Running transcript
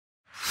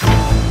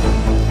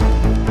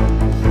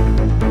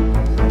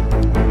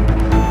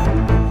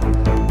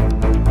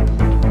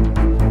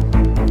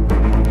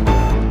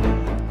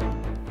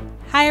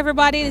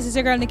everybody, this is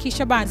your girl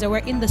Nikisha Barnes and we're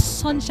in the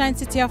sunshine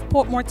city of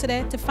Portmore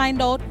today to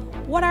find out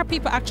what are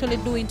people actually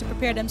doing to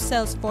prepare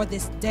themselves for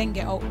this dengue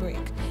outbreak.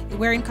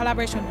 We're in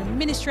collaboration with the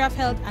Ministry of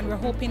Health and we're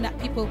hoping that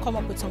people come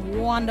up with some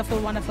wonderful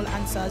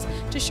answers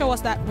to show us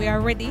that we are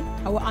ready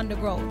and we're on the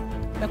ground.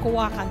 Make a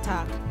walk and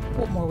talk.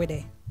 Portmore with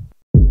it.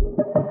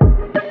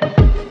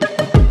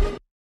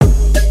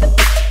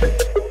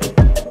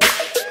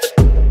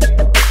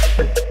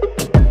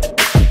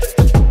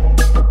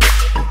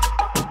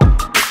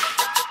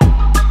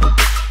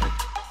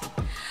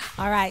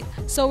 Alright,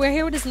 so we're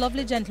here with this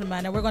lovely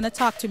gentleman and we're going to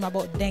talk to him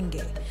about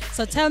dengue.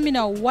 So tell me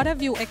now, what have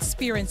you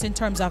experienced in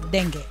terms of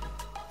dengue?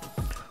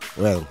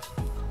 Well,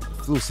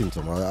 flu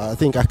symptom. I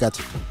think I got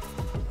it.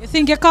 You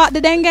think you caught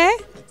the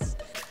dengue?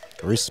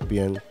 Wrist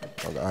pain,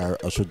 or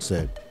I should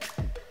say,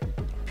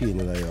 pain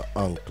in your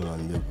ankle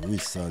and the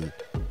wrist and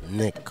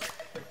neck.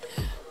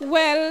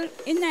 Well,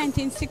 in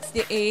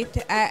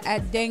 1968, I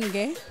had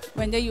dengue,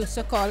 when they used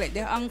to call it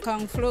the Hong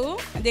Kong flu,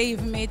 and they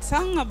even made a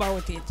song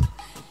about it.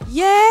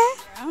 Yeah?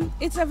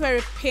 It's a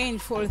very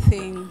painful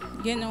thing,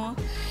 you know.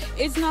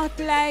 It's not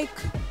like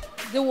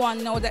the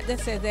one now that they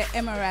say the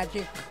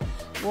hemorrhagic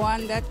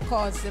one that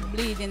causes the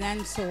bleeding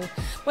and so.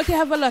 But you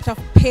have a lot of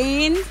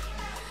pain.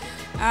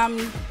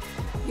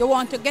 You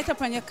want to get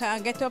up and you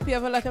can't get up. You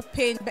have a lot of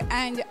pain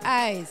behind the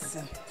eyes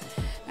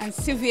and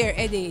severe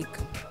headache.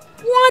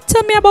 What?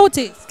 Tell me about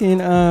it.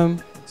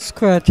 Skin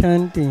scratch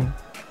and thing.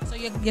 So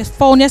you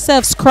found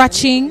yourself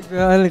scratching?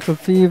 A little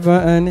fever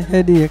and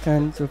headache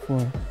and so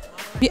forth.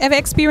 Have you ever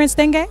experienced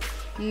dengue?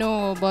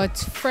 No, but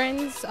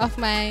friends of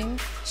mine,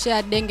 she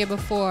had dengue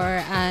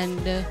before,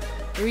 and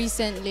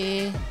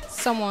recently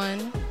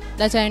someone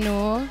that I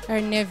know, her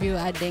nephew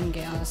had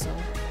dengue also.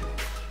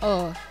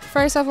 Oh,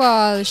 first of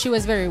all, she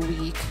was very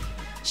weak.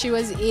 She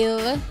was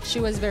ill,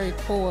 she was very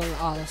cold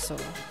also.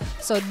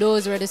 So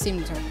those were the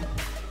symptoms.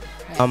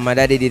 Right. My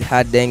daddy did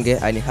had dengue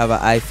and he have a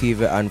high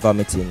fever and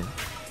vomiting.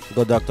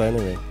 Go doctor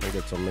anyway and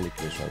get some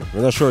medication.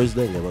 We're not sure it's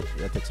dengue, but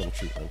you take some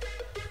treatment.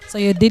 So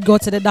you did go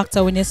to the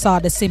doctor when you saw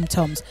the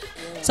symptoms.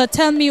 So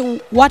tell me,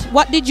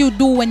 what did you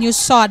do when you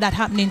saw that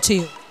happening to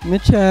you? I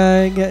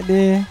try get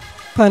the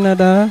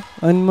Panadol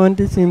and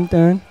monthly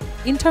symptom.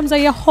 In terms of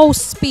your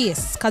house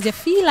space, because you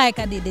feel like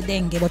I did the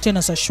dengue, but you're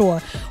not so sure,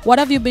 what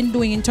have you been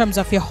doing in terms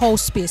of your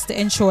house space to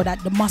ensure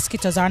that the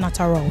mosquitoes are not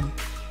around?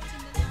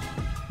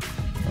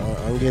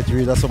 And get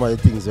rid of some of the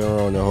things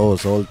around the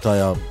house, all tie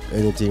up,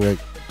 anything like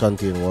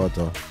contain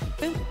water.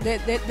 The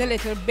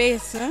little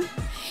basin,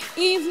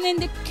 even in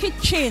the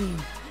kitchen,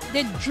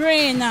 the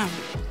drainer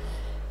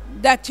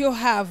that you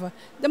have,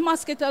 the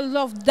mosquito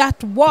love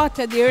that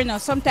water there. You know,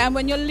 sometimes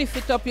when you lift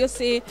it up, you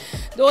see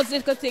those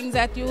little things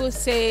that you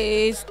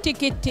say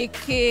sticky.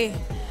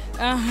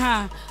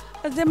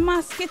 The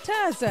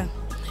mosquitoes.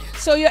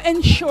 So you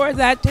ensure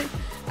that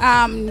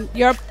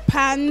your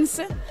pans,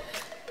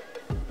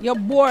 you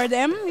bore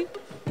them.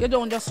 You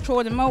don't just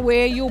throw them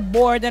away, you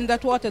bore them,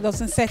 that water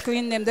doesn't settle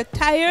in them. The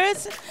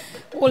tires,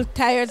 old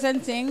tires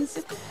and things,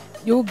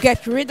 you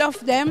get rid of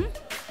them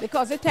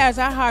because the tires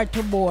are hard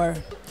to bore.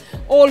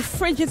 Old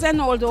fridges and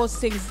all those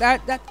things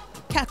that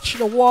catch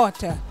the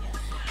water.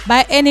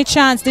 By any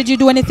chance, did you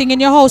do anything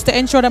in your house to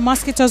ensure the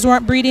mosquitoes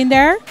weren't breeding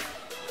there?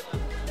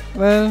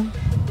 Well,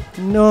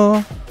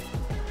 no.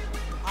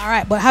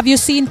 Alright, but have you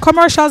seen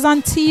commercials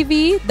on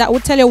TV that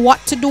would tell you what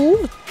to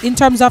do in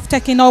terms of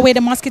taking away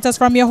the mosquitoes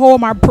from your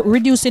home or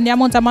reducing the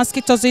amount of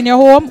mosquitoes in your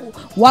home?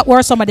 What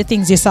were some of the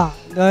things you saw?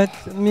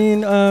 That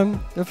mean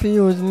if you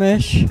use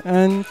mesh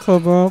and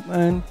cover up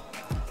and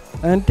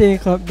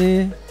take up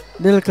the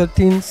little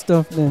thin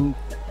stuff then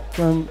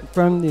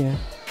from there.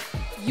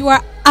 You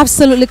are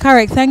absolutely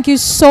correct. Thank you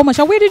so much.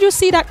 And where did you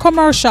see that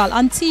commercial?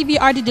 On TV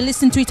or did you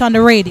listen to it on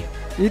the radio?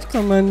 It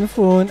come on the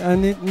phone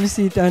and we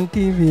see it on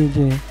TV,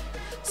 Jay.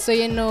 So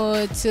you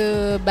know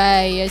to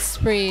buy a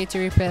spray to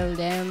repel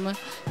them.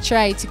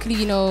 Try to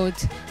clean out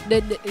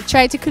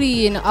try to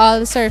clean all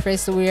the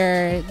surface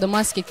where the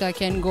mosquito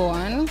can go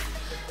on.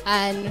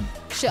 And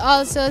she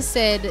also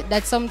said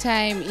that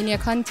sometime in your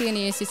container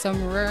you see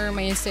some worm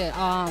and you say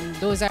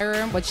those are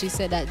worm, but she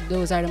said that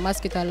those are the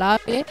mosquito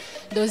larvae.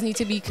 Those need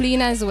to be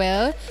clean as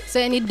well. So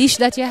any dish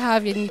that you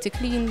have, you need to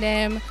clean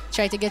them.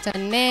 Try to get a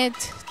net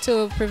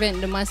to prevent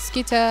the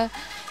mosquito.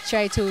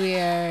 Try to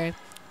wear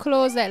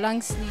clothes like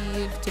long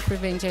sleeve to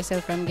prevent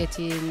yourself from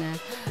getting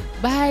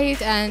bite,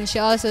 and she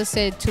also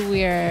said to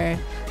wear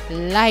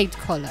light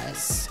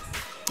colors.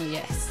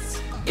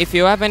 Yes. If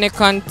you have any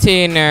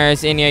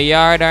containers in your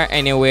yard or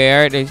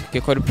anywhere,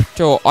 you could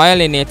throw oil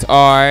in it,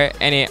 or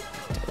any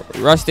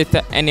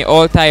any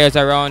old tires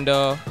around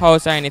the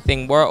house or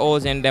anything, bore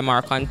holes in them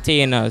or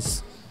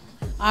containers.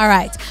 All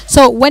right.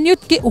 So when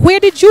where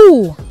did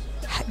you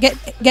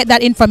get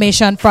that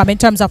information from in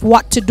terms of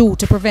what to do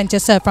to prevent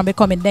yourself from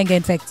becoming dengue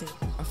infected?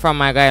 From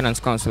my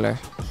guidance counselor.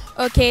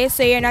 Okay,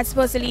 so you're not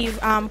supposed to leave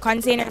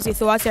containers with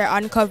water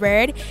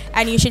uncovered,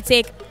 and you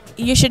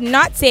should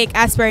not take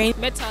aspirin.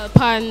 Metal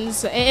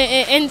pans,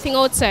 anything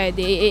outside,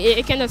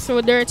 you cannot throw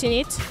dirt in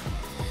it.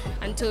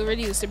 and to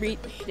reduce the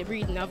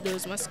breeding of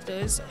those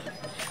mosquitoes.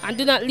 And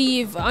do not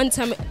leave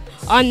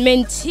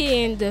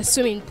unmaintained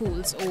swimming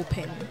pools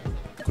open.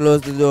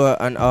 Close the door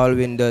and all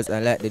windows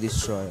and light the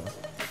destroyer.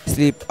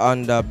 Sleep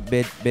under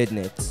bed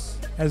nets.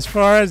 As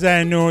far as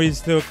I know,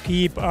 is to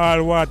keep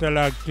all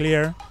waterlogged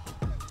clear.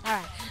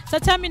 Alright, so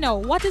tell me now,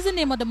 what is the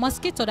name of the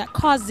mosquito that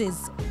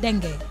causes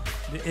dengue?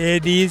 The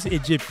Aedes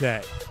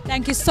aegypti.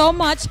 Thank you so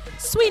much.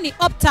 Sweeney,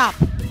 up top.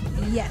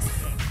 Yes.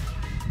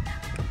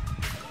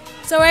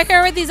 So we're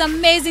here with these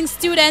amazing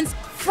students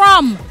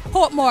from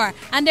Portmore,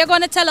 and they're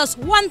going to tell us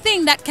one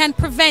thing that can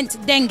prevent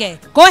dengue.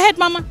 Go ahead,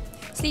 Mama.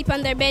 Sleep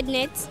under bed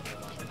nets.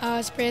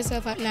 Spray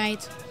yourself at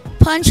night.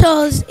 Punch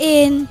holes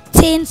in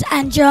tins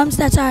and drums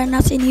that are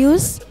not in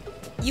use.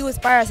 Use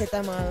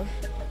paracetamol.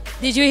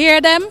 Did you hear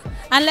them?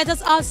 And let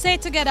us all say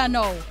together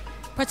now.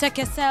 Protect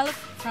yourself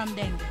from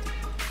dengue.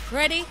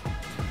 Ready?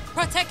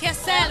 Protect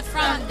yourself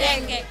from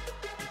dengue.